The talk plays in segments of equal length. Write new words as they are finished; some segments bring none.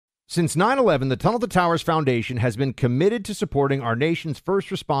Since 9/11, the Tunnel to Towers Foundation has been committed to supporting our nation's first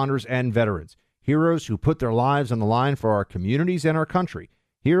responders and veterans, heroes who put their lives on the line for our communities and our country.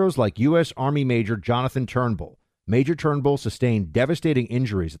 Heroes like U.S. Army Major Jonathan Turnbull. Major Turnbull sustained devastating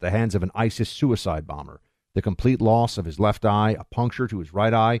injuries at the hands of an ISIS suicide bomber. The complete loss of his left eye, a puncture to his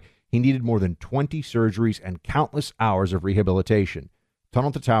right eye. He needed more than 20 surgeries and countless hours of rehabilitation.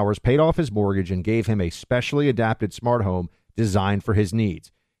 Tunnel to Towers paid off his mortgage and gave him a specially adapted smart home designed for his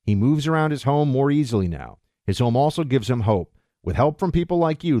needs. He moves around his home more easily now. His home also gives him hope. With help from people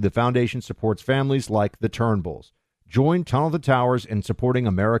like you, the foundation supports families like the Turnbulls. Join Tunnel to Towers in supporting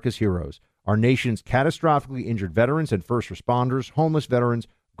America's heroes, our nation's catastrophically injured veterans and first responders, homeless veterans,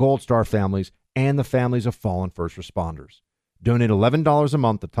 Gold Star families, and the families of fallen first responders. Donate $11 a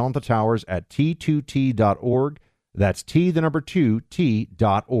month to Tunnel to Towers at T2T.org. That's T2T.org.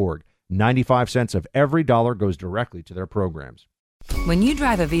 95 cents of every dollar goes directly to their programs. When you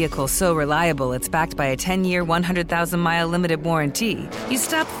drive a vehicle so reliable it's backed by a 10-year, 100,000-mile limited warranty, you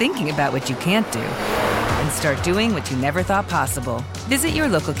stop thinking about what you can't do and start doing what you never thought possible. Visit your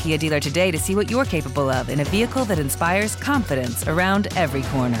local Kia dealer today to see what you're capable of in a vehicle that inspires confidence around every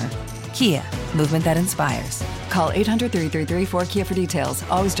corner. Kia, movement that inspires. Call 800-333-4KIA for details.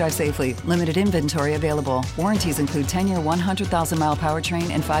 Always drive safely. Limited inventory available. Warranties include 10-year 100,000-mile powertrain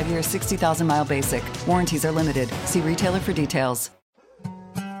and 5-year 60,000-mile basic. Warranties are limited. See retailer for details.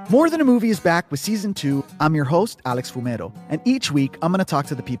 More Than a Movie is back with Season 2. I'm your host, Alex Fumero. And each week, I'm going to talk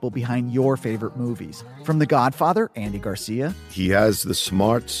to the people behind your favorite movies. From The Godfather, Andy Garcia. He has the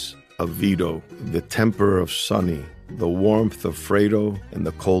smarts of Vito, the temper of Sonny, the warmth of Fredo, and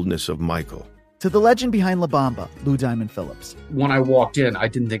the coldness of Michael. To the legend behind La Bamba, Lou Diamond Phillips. When I walked in, I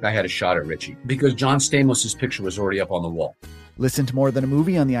didn't think I had a shot at Richie because John Stamos' picture was already up on the wall. Listen to More Than a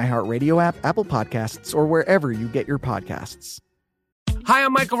Movie on the iHeartRadio app, Apple Podcasts, or wherever you get your podcasts. Hi,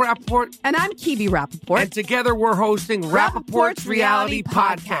 I'm Michael Rappaport. And I'm Kibi Rappaport. And together we're hosting Rappaport's Reality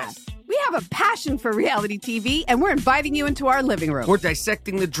Podcast. We have a passion for reality TV, and we're inviting you into our living room. We're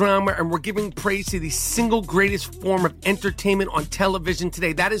dissecting the drama, and we're giving praise to the single greatest form of entertainment on television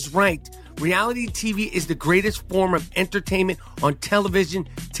today. That is right. Reality TV is the greatest form of entertainment on television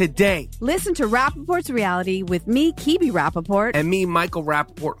today. Listen to Rappaport's Reality with me, Kibi Rappaport. And me, Michael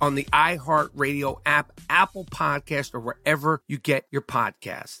Rappaport, on the iHeartRadio app, Apple Podcast, or wherever you get your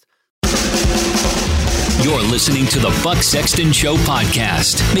podcast. You're listening to the Buck Sexton Show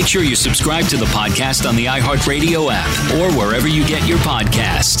podcast. Make sure you subscribe to the podcast on the iHeartRadio app or wherever you get your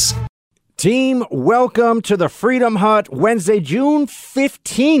podcasts. Team, welcome to the Freedom Hut Wednesday, June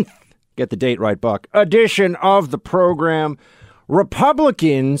 15th. Get the date right, Buck. Edition of the program.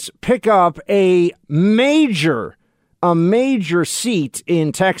 Republicans pick up a major seat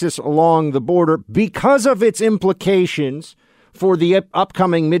in Texas along the border because of its implications for the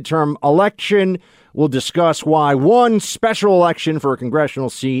upcoming midterm election. We'll discuss why one special election for a congressional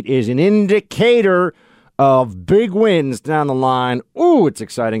seat is an indicator of big wins down the line. Ooh, it's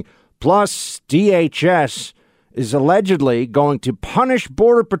exciting. Plus, DHS is allegedly going to punish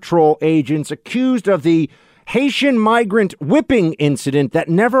Border Patrol agents accused of the Haitian migrant whipping incident that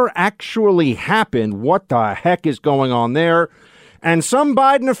never actually happened. What the heck is going on there? And some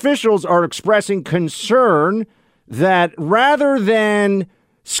Biden officials are expressing concern that rather than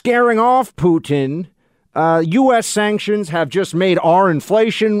scaring off Putin, U.S. sanctions have just made our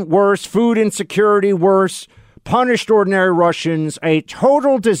inflation worse, food insecurity worse, punished ordinary Russians, a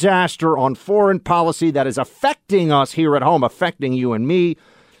total disaster on foreign policy that is affecting us here at home, affecting you and me.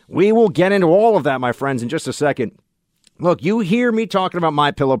 We will get into all of that, my friends, in just a second. Look, you hear me talking about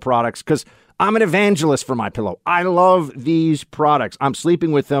MyPillow products because I'm an evangelist for MyPillow. I love these products. I'm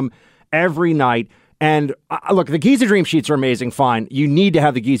sleeping with them every night. And look, the Giza Dream sheets are amazing. Fine. You need to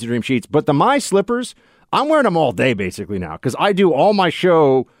have the Giza Dream sheets. But the My Slippers, I'm wearing them all day basically now because I do all my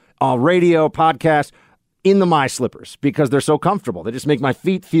show, radio, podcast in the My Slippers because they're so comfortable. They just make my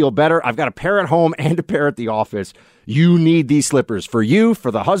feet feel better. I've got a pair at home and a pair at the office. You need these slippers for you, for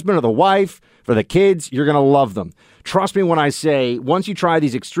the husband or the wife, for the kids. You're going to love them. Trust me when I say once you try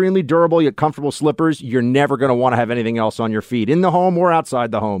these extremely durable yet comfortable slippers, you're never going to want to have anything else on your feet in the home or outside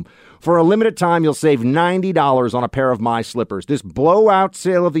the home. For a limited time, you'll save $90 on a pair of My Slippers. This blowout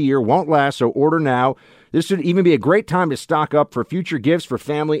sale of the year won't last, so order now. This should even be a great time to stock up for future gifts for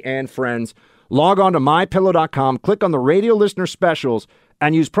family and friends. Log on to MyPillow.com, click on the radio listener specials,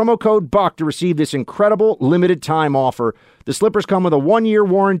 and use promo code BUCK to receive this incredible limited time offer. The slippers come with a 1-year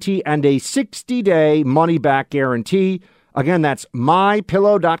warranty and a 60-day money-back guarantee. Again, that's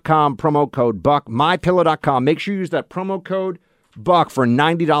MyPillow.com, promo code BUCK, MyPillow.com. Make sure you use that promo code BUCK for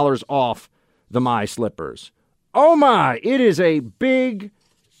 $90 off the My Slippers. Oh my, it is a big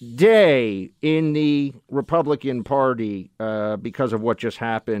day in the Republican Party because of what just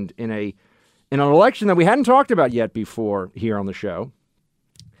happened in an election that we hadn't talked about yet before here on the show.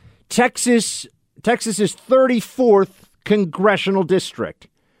 Texas's 34th congressional district.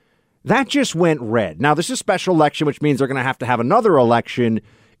 That just went red. Now, this is a special election, which means they're going to have another election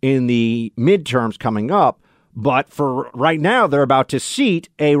in the midterms coming up. But for right now, they're about to seat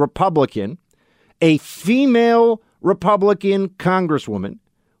a Republican, a female Republican congresswoman,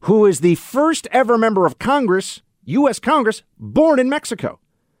 who is the first ever member of Congress, U.S. Congress, born in Mexico.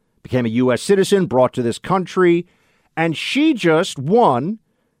 Became a U.S. citizen, brought to this country, and she just won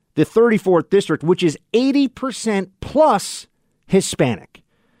the 34th district, which is 80% plus Hispanic.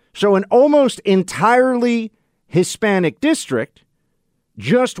 So an almost entirely Hispanic district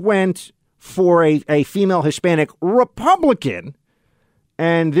just went for a female Hispanic Republican.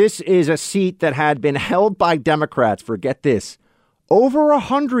 And this is a seat that had been held by Democrats for, get this, over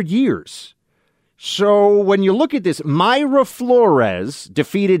 100 years. So when you look at this, Mayra Flores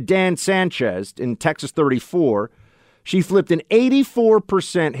defeated Dan Sanchez in Texas 34. She flipped an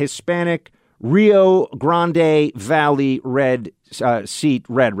 84% Hispanic Rio Grande Valley seat,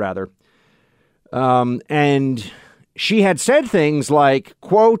 and she had said things like,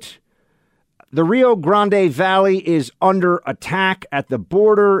 quote, the Rio Grande Valley is under attack at the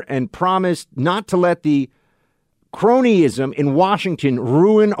border, and promised not to let the cronyism in Washington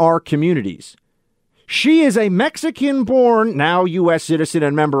ruin our communities. She is a Mexican-born, now U.S. citizen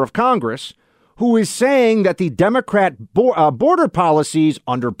and member of Congress, who is saying that the Democrat border policies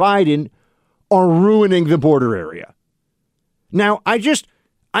under Biden are ruining the border area. Now, I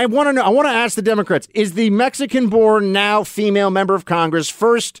want to ask the Democrats, is the Mexican-born, now female member of Congress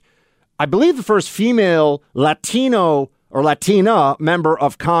I believe the first female Latino or Latina member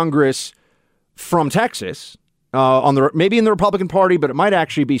of Congress from Texas, maybe in the Republican Party, but it might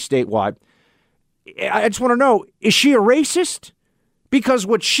actually be statewide. I just want to know, is she a racist? Because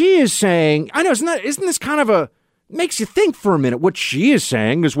what she is saying, I know, isn't this kind of makes you think for a minute. What she is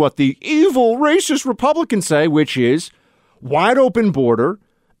saying is what the evil racist Republicans say, which is wide open border,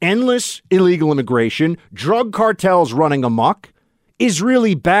 endless illegal immigration, drug cartels running amok is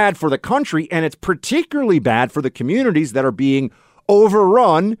really bad for the country. And it's particularly bad for the communities that are being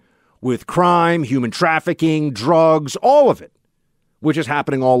overrun with crime, human trafficking, drugs, all of it, which is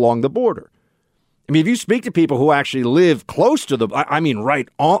happening all along the border. I mean, if you speak to people who actually live close to right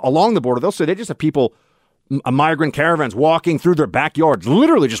along the border, they'll say they just have people, migrant caravans walking through their backyards,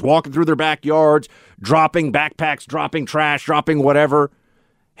 literally just walking through their backyards, dropping backpacks, dropping trash, dropping whatever,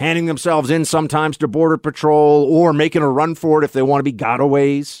 handing themselves in sometimes to Border Patrol or making a run for it if they want to be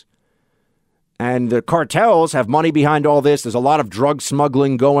gotaways. And the cartels have money behind all this. There's a lot of drug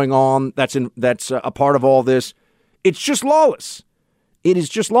smuggling going on that's a part of all this. It's just lawless. It is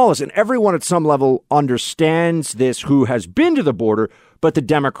just lawless. And everyone at some level understands this who has been to the border, but the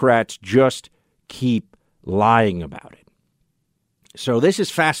Democrats just keep lying about it. So this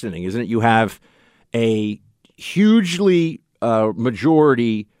is fascinating, isn't it? You have a hugely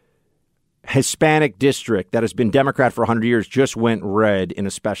majority Hispanic district that has been Democrat for 100 years, just went red in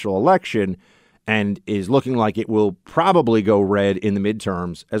a special election and is looking like it will probably go red in the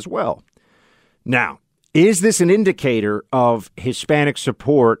midterms as well. Now, is this an indicator of Hispanic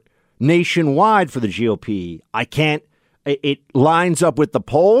support nationwide for the GOP? It lines up with the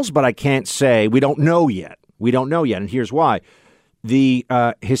polls, but I can't say. We don't know yet. And here's why. The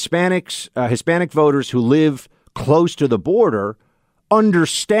Hispanic voters who live close to the border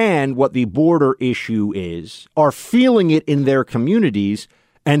understand what the border issue is, are feeling it in their communities,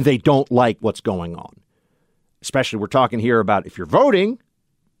 and they don't like what's going on. Especially, we're talking here about if you're voting,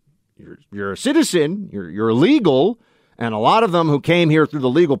 you're a citizen, you're legal, and a lot of them who came here through the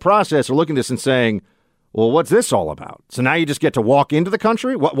legal process are looking at this and saying, well, what's this all about? So now you just get to walk into the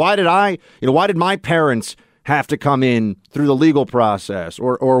country? Why did my parents have to come in through the legal process?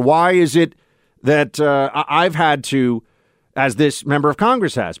 Or why is it that I've had to, as this member of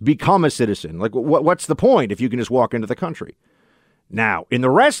Congress has, become a citizen? Like, what's the point if you can just walk into the country? Now, in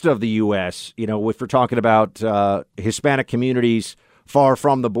the rest of the U.S., if we're talking about Hispanic communities far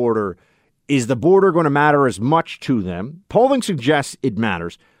from the border, is the border going to matter as much to them? Polling suggests it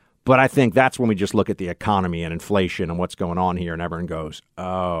matters, but I think that's when we just look at the economy and inflation and what's going on here, and everyone goes,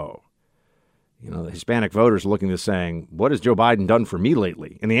 oh, the Hispanic voters are looking at this saying, what has Joe Biden done for me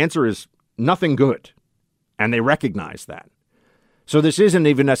lately? And the answer is nothing good, and they recognize that. So this isn't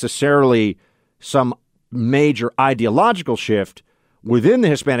even necessarily some major ideological shift within the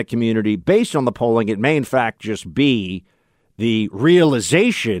Hispanic community based on the polling. It may, in fact, just be the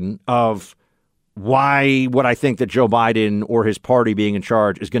realization of why would I think that Joe Biden or his party being in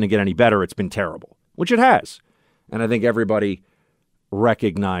charge is going to get any better? It's been terrible, which it has. And I think everybody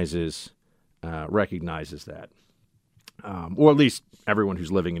recognizes that. Or at least everyone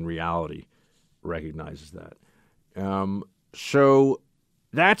who's living in reality recognizes that. So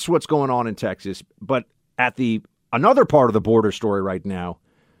that's what's going on in Texas. But at another part of the border story right now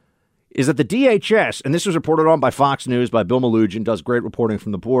is that the DHS, and this was reported on by Fox News, by Bill Malugin, does great reporting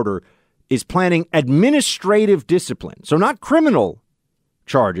from the border, is planning administrative discipline. So not criminal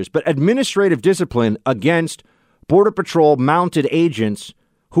charges, but administrative discipline against Border Patrol mounted agents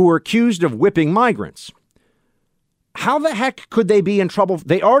who are accused of whipping migrants. How the heck could they be in trouble?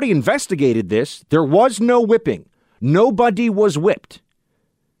 They already investigated this. There was no whipping. Nobody was whipped.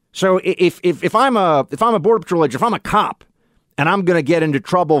 So if I'm a Border Patrol agent, if I'm a cop, and I'm going to get into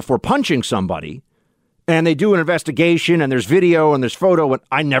trouble for punching somebody, and they do an investigation, and there's video, and there's photo, and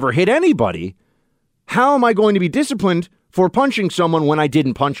I never hit anybody, how am I going to be disciplined for punching someone when I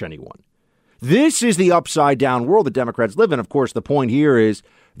didn't punch anyone? This is the upside-down world that Democrats live in. Of course, the point here is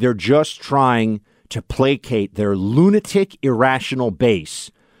they're just trying to placate their lunatic, irrational base,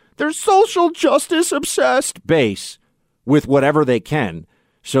 their social justice-obsessed base, with whatever they can.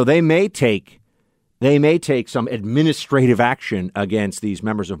 So they may take some administrative action against these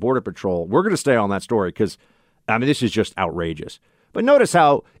members of Border Patrol. We're going to stay on that story because, this is just outrageous. But notice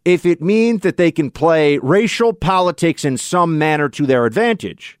how if it means that they can play racial politics in some manner to their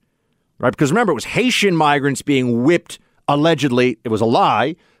advantage, right? Because remember, it was Haitian migrants being whipped, allegedly, it was a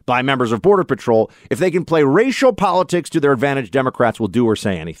lie, by members of Border Patrol. If they can play racial politics to their advantage, Democrats will do or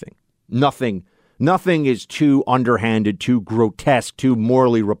say anything. Nothing is too underhanded, too grotesque, too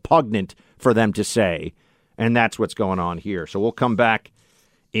morally repugnant for them to say. And that's what's going on here. So we'll come back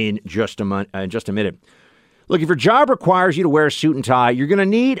in just a minute. Look, if your job requires you to wear a suit and tie, you're going to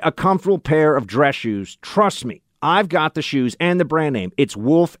need a comfortable pair of dress shoes. Trust me, I've got the shoes and the brand name. It's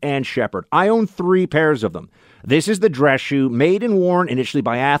Wolf and Shepherd. I own 3 pairs of them. This is the dress shoe made and worn initially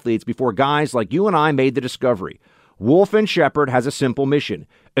by athletes before guys like you and I made the discovery. Wolf and Shepherd has a simple mission.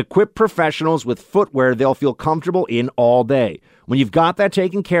 Equip professionals with footwear they'll feel comfortable in all day. When you've got that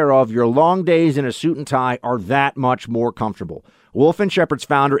taken care of, your long days in a suit and tie are that much more comfortable. Wolf and Shepherd's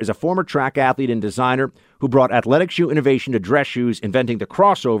founder is a former track athlete and designer who brought athletic shoe innovation to dress shoes, inventing the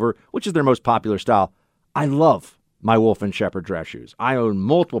crossover, which is their most popular style. I love my Wolf and Shepherd dress shoes. I own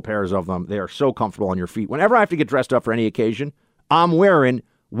multiple pairs of them. They are so comfortable on your feet. Whenever I have to get dressed up for any occasion, I'm wearing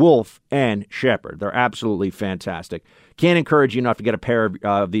Wolf and Shepherd. They're absolutely fantastic. Can't encourage you enough to get a pair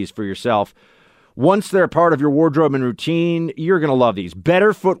of these for yourself. Once they're part of your wardrobe and routine, you're going to love these.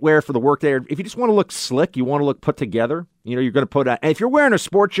 Better footwear for the workday. If you just want to look slick, you want to look put together, you're going to put if you're wearing a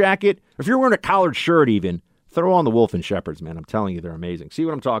sport jacket, if you're wearing a collared shirt even, throw on the Wolf and Shepherds, man. I'm telling you, they're amazing. See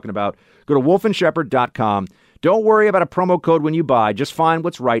what I'm talking about? Go to wolfandshepherd.com. Don't worry about a promo code when you buy. Just find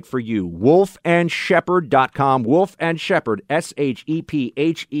what's right for you. wolfandshepherd.com. Wolf and Shepherd,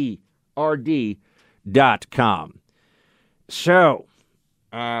 SHEPHERD.com. So,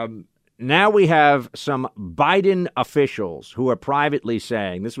 now we have some Biden officials who are privately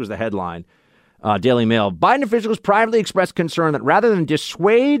saying, this was the headline, Daily Mail, Biden officials privately expressed concern that rather than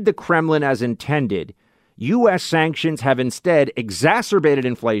dissuade the Kremlin as intended, U.S. sanctions have instead exacerbated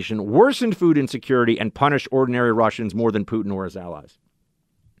inflation, worsened food insecurity, and punished ordinary Russians more than Putin or his allies.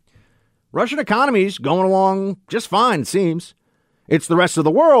 Russian economy's going along just fine, it seems. It's the rest of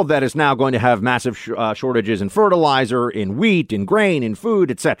the world that is now going to have massive shortages in fertilizer, in wheat, in grain, in food,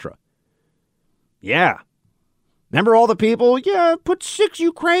 etc. Yeah. Remember all the people? Yeah, put 6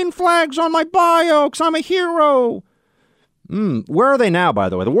 Ukraine flags on my bio because I'm a hero. Where are they now, by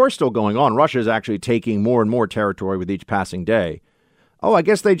the way? The war's still going on. Russia is actually taking more and more territory with each passing day. Oh, I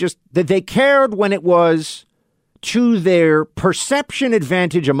guess they cared when it was to their perception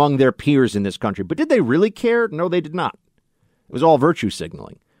advantage among their peers in this country. But did they really care? No, they did not. It was all virtue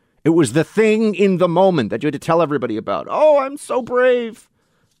signaling. It was the thing in the moment that you had to tell everybody about. Oh, I'm so brave.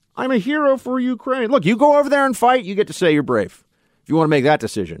 I'm a hero for Ukraine. Look, you go over there and fight, you get to say you're brave. If you want to make that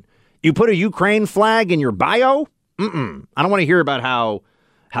decision. You put a Ukraine flag in your bio? I don't want to hear about how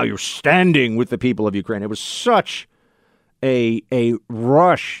you're standing with the people of Ukraine. It was such a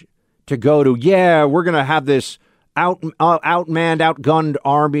rush to go to, we're going to have this outmanned, outgunned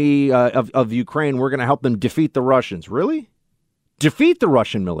army of Ukraine. We're going to help them defeat the Russians. Really? Defeat the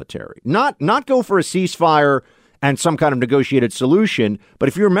Russian military. Not go for a ceasefire and some kind of negotiated solution. But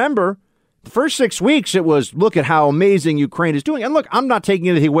if you remember, the first 6 weeks, it was, look at how amazing Ukraine is doing. And look, I'm not taking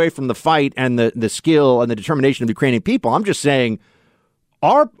anything away from the fight and the skill and the determination of the Ukrainian people. I'm just saying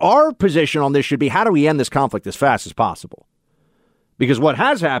our position on this should be, how do we end this conflict as fast as possible? Because what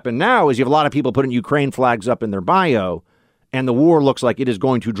has happened now is you have a lot of people putting Ukraine flags up in their bio, and the war looks like it is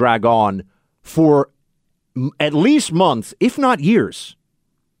going to drag on for at least months, if not years.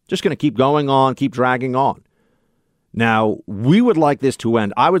 Just going to keep going on, keep dragging on. Now, we would like this to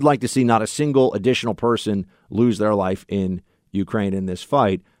end. I would like to see not a single additional person lose their life in Ukraine in this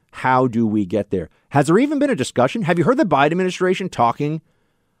fight. How do we get there? Has there even been a discussion? Have you heard the Biden administration talking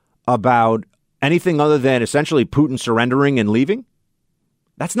about anything other than essentially Putin surrendering and leaving?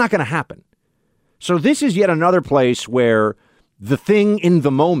 That's not going to happen. So this is yet another place where the thing in the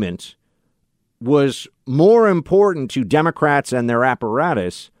moment was more important to Democrats and their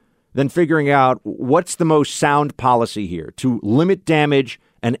apparatus than figuring out what's the most sound policy here to limit damage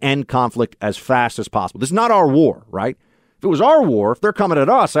and end conflict as fast as possible. This is not our war, right? If it was our war, if they're coming at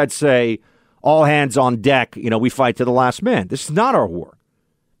us, I'd say all hands on deck, we fight to the last man. This is not our war.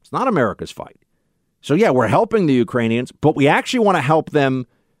 It's not America's fight. So, yeah, we're helping the Ukrainians, but we actually want to help them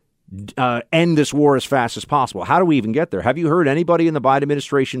end this war as fast as possible. How do we even get there? Have you heard anybody in the Biden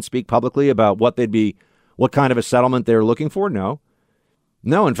administration speak publicly about what kind of a settlement they're looking for? No.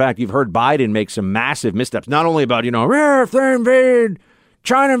 In fact, you've heard Biden make some massive missteps, not only about, if they invade,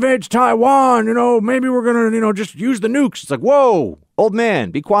 China invades Taiwan, maybe we're going to, just use the nukes. It's like, whoa, old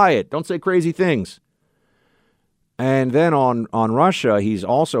man, be quiet. Don't say crazy things. And then on Russia, he's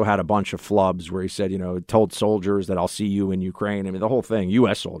also had a bunch of flubs where he said, told soldiers that I'll see you in Ukraine. I mean, the whole thing,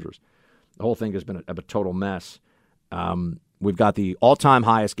 U.S. soldiers, the whole thing has been a total mess. We've got the all-time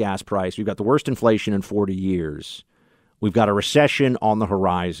highest gas price. We've got the worst inflation in 40 years. We've got a recession on the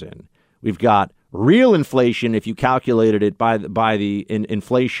horizon. We've got real inflation, if you calculated it by the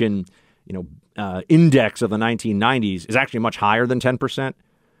inflation, index of the 1990s, is actually much higher than 10%.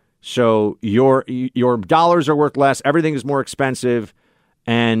 So your dollars are worth less. Everything is more expensive,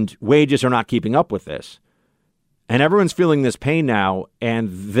 and wages are not keeping up with this. And everyone's feeling this pain now. And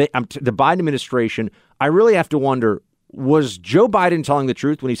the Biden administration, I really have to wonder, was Joe Biden telling the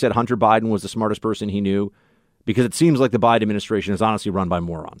truth when he said Hunter Biden was the smartest person he knew? Because it seems like the Biden administration is honestly run by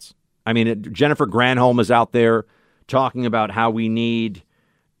morons. I mean, Jennifer Granholm is out there talking about how we need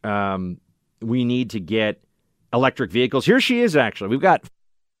to get electric vehicles. Here she is, actually. We've got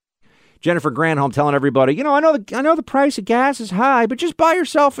Jennifer Granholm telling everybody, I know the price of gas is high, but just buy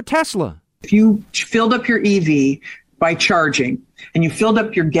yourself a Tesla. If you filled up your EV by charging and you filled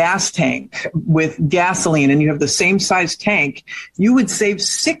up your gas tank with gasoline and you have the same size tank, you would save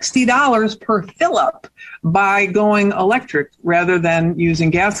 $60 per fill up by going electric rather than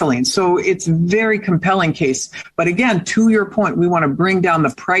using gasoline. So it's a very compelling case. But again, to your point, we want to bring down the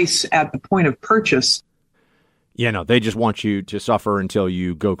price at the point of purchase. Yeah, no, they just want you to suffer until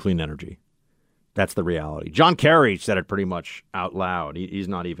you go clean energy. That's the reality. John Kerry said it pretty much out loud. He's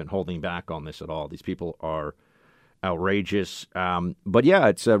not even holding back on this at all. These people are outrageous. But yeah,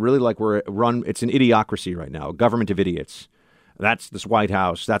 it's really like it's an idiocracy right now, a government of idiots. That's this White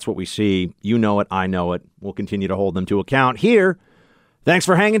House. That's what we see. You know it. I know it. We'll continue to hold them to account here. Thanks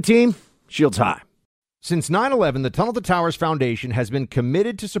for hanging, team. Shields high. Since 9/11, the Tunnel to Towers Foundation has been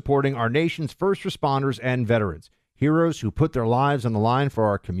committed to supporting our nation's first responders and veterans, heroes who put their lives on the line for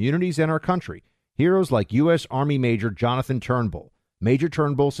our communities and our country. Heroes like U.S. Army Major Jonathan Turnbull. Major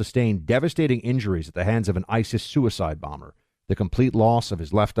Turnbull sustained devastating injuries at the hands of an ISIS suicide bomber. The complete loss of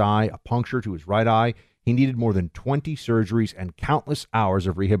his left eye, a puncture to his right eye. He needed more than 20 surgeries and countless hours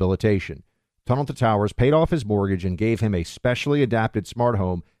of rehabilitation. Tunnel to Towers paid off his mortgage and gave him a specially adapted smart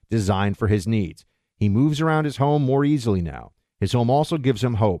home designed for his needs. He moves around his home more easily now. His home also gives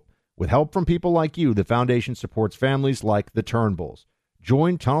him hope. With help from people like you, the foundation supports families like the Turnbulls.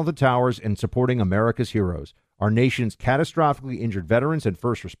 Join Tunnel to Towers in supporting America's heroes, our nation's catastrophically injured veterans and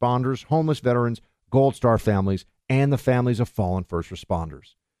first responders, homeless veterans, Gold Star families, and the families of fallen first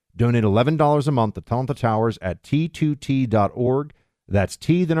responders. Donate $11 a month to Tunnel to Towers at T2T.org. That's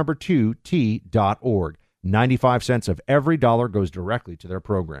T2T.org. 95 cents of every dollar goes directly to their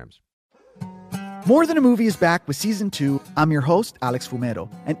programs. More Than a Movie is back with Season 2. I'm your host, Alex Fumero,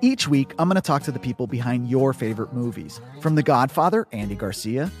 and each week I'm going to talk to the people behind your favorite movies. From The Godfather, Andy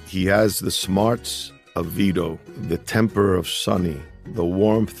Garcia. He has the smarts of Vito, the temper of Sonny, the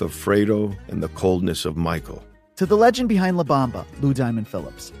warmth of Fredo, and the coldness of Michael. To the legend behind La Bamba, Lou Diamond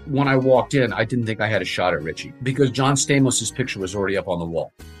Phillips. When I walked in, I didn't think I had a shot at Richie because John Stamos' picture was already up on the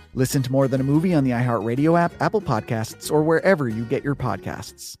wall. Listen to More Than a Movie on the iHeartRadio app, Apple Podcasts, or wherever you get your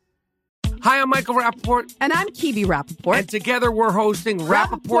podcasts. Hi, I'm Michael Rappaport. And I'm Kibi Rappaport. And together we're hosting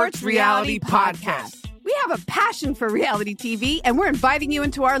Rappaport's Reality Podcast. We have a passion for reality TV, and we're inviting you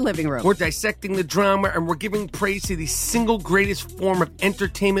into our living room. We're dissecting the drama, and we're giving praise to the single greatest form of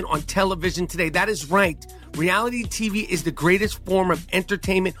entertainment on television today. That is right. Reality TV is the greatest form of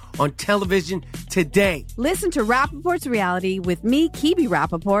entertainment on television today. Listen to Rappaport's Reality with me, Kibi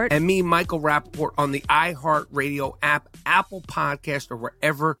Rappaport. And me, Michael Rappaport, on the iHeartRadio app, Apple Podcast, or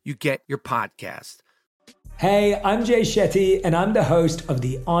wherever you get your podcast. Hey, I'm Jay Shetty, and I'm the host of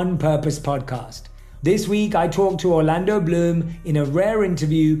the On Purpose podcast. This week, I talked to Orlando Bloom in a rare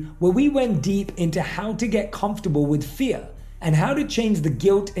interview where we went deep into how to get comfortable with fear and how to change the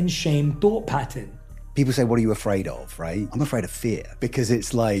guilt and shame thought pattern. People say, what are you afraid of, right? I'm afraid of fear because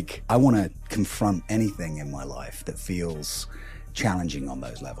it's like I want to confront anything in my life that feels challenging on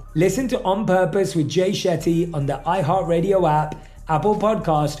those levels. Listen to On Purpose with Jay Shetty on the iHeartRadio app, Apple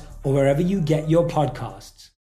Podcast, or wherever you get your podcasts.